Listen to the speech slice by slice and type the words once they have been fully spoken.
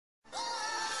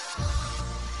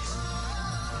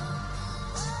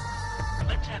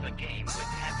have a game with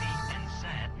happy and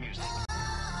sad music.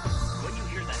 When you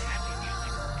hear that happy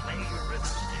music, play your rhythm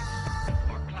sticks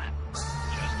or clap,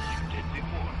 just as you did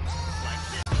before, like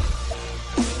this.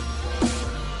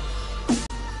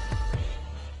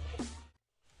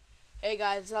 Hey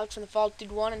guys, it's Alex from the Fault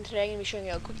Dude 1, and today I'm going to be showing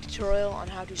you a quick tutorial on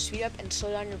how to speed up and slow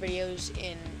down your videos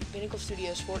in Pinnacle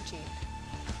 14.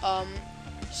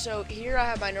 So here I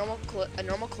have my normal clip,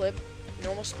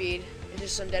 normal speed. This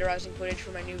is some dead rising footage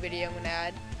for my new video I'm going to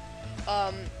add.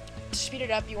 To speed it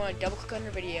up, you want to double click on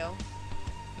your video.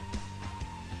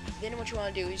 Then what you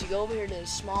want to do is you go over here to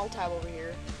this small tab over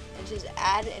here, and it says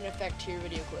add an effect to your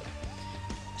video clip.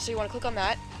 So you want to click on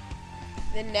that.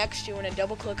 Then next you want to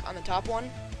double click on the top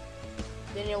one.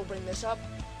 Then it will bring this up.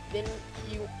 Then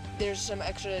there's some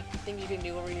extra things you can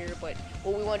do over here, but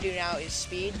what we want to do now is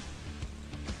speed.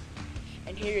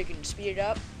 And here you can speed it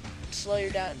up, slow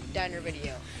down your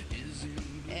video.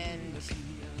 And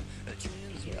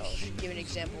you know, give an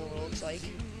example of what it looks like.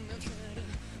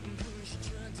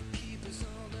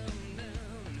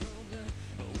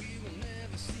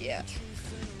 Yeah.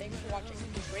 Thanks for watching.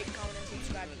 Rate, comment, and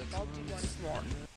subscribe to the Fault Dude 1 for more.